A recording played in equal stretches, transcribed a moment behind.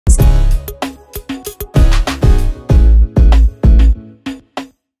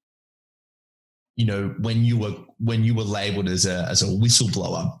when you were labeled as a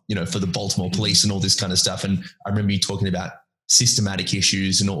whistleblower, for the Baltimore police and all this kind of stuff. And I remember you talking about systematic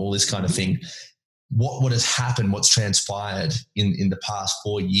issues and all this kind of thing. What has happened, what's transpired in the past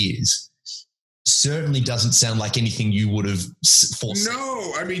 4 years certainly doesn't sound like anything you would have foreseen.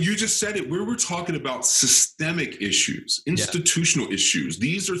 No, I mean, you just said it. We were talking about systemic issues, institutional issues.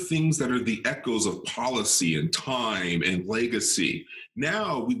 These are things that are the echoes of policy and time and legacy.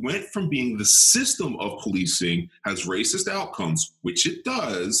 Now we went from being the system of policing has racist outcomes, which it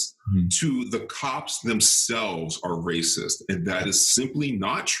does, to the cops themselves are racist. And that is simply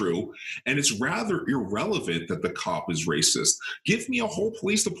not true. And it's rather irrelevant that the cop is racist. Give me a whole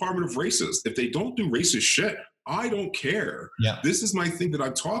police department of racists. If they don't do racist shit, I don't care. Yeah. This is my thing that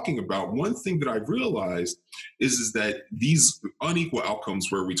I'm talking about. One thing that I've realized is that these unequal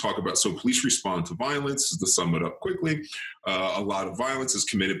outcomes where we talk about, so police respond to violence, to sum it up quickly, a lot of violence is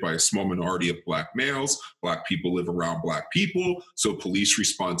committed by a small minority of Black males. Black people live around Black people. So police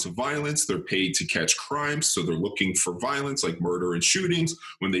respond to violence. They're paid to catch crimes. So they're looking for violence like murder and shootings.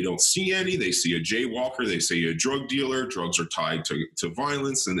 When they don't see any, they see a jaywalker, they see a drug dealer. Drugs are tied to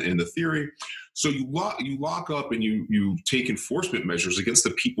violence and the theory. So you lock up and you take enforcement measures against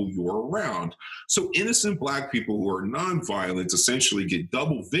the people you're around. So innocent Black people who are nonviolent essentially get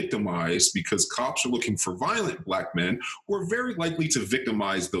double victimized because cops are looking for violent Black men who are very likely to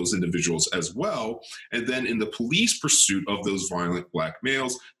victimize those individuals as well. And then in the police pursuit of those violent Black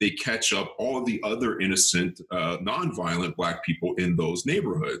males, they catch up all of the other innocent, nonviolent Black people in those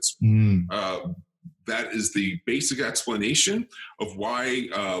neighborhoods. That is the basic explanation of why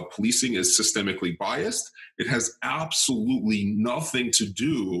policing is systemically biased. It has absolutely nothing to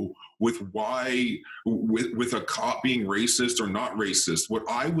do with why, with a cop being racist or not racist. What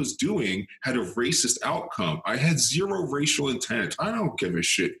I was doing had a racist outcome. I had zero racial intent. I don't give a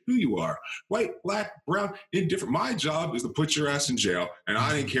shit who you are. White, Black, brown, indifferent. My job is to put your ass in jail, and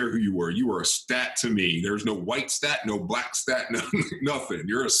I didn't care who you were. You were a stat to me. There's no white stat, no Black stat, no, nothing.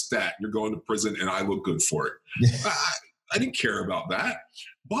 You're a stat. You're going to prison, and I look good for it. I didn't care about that.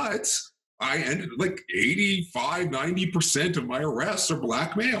 But I ended like 85, 90% of my arrests are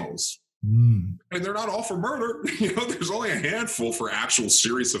Black males. And they're not all for murder. There's only a handful for actual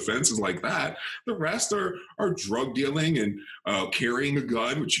serious offenses like that. The rest are drug dealing and carrying a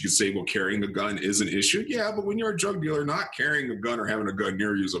gun, which you could say, well, carrying a gun is an issue. Yeah, but when you're a drug dealer, not carrying a gun or having a gun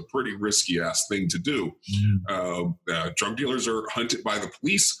near you is a pretty risky ass thing to do. Drug dealers are hunted by the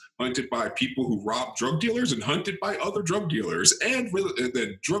police, hunted by people who rob drug dealers, and hunted by other drug dealers. And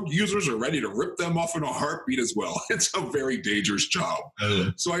the drug users are ready to rip them off in a heartbeat as well. It's a very dangerous job.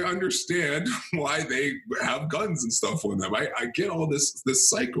 So I understand why they have guns and stuff on them. I get all this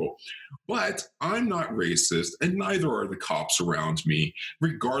cycle. But I'm not racist, and neither are the cops around me,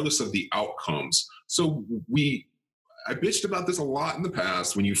 regardless of the outcomes. So I bitched about this a lot in the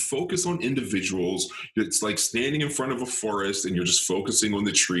past. When you focus on individuals, it's like standing in front of a forest and you're just focusing on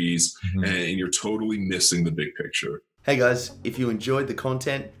the trees and you're totally missing the big picture. Hey guys, if you enjoyed the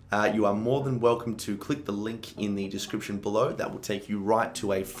content, you are more than welcome to click the link in the description below. That will take you right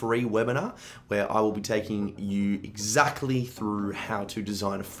to a free webinar where I will be taking you exactly through how to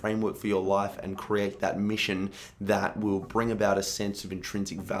design a framework for your life and create that mission that will bring about a sense of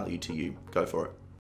intrinsic value to you. Go for it.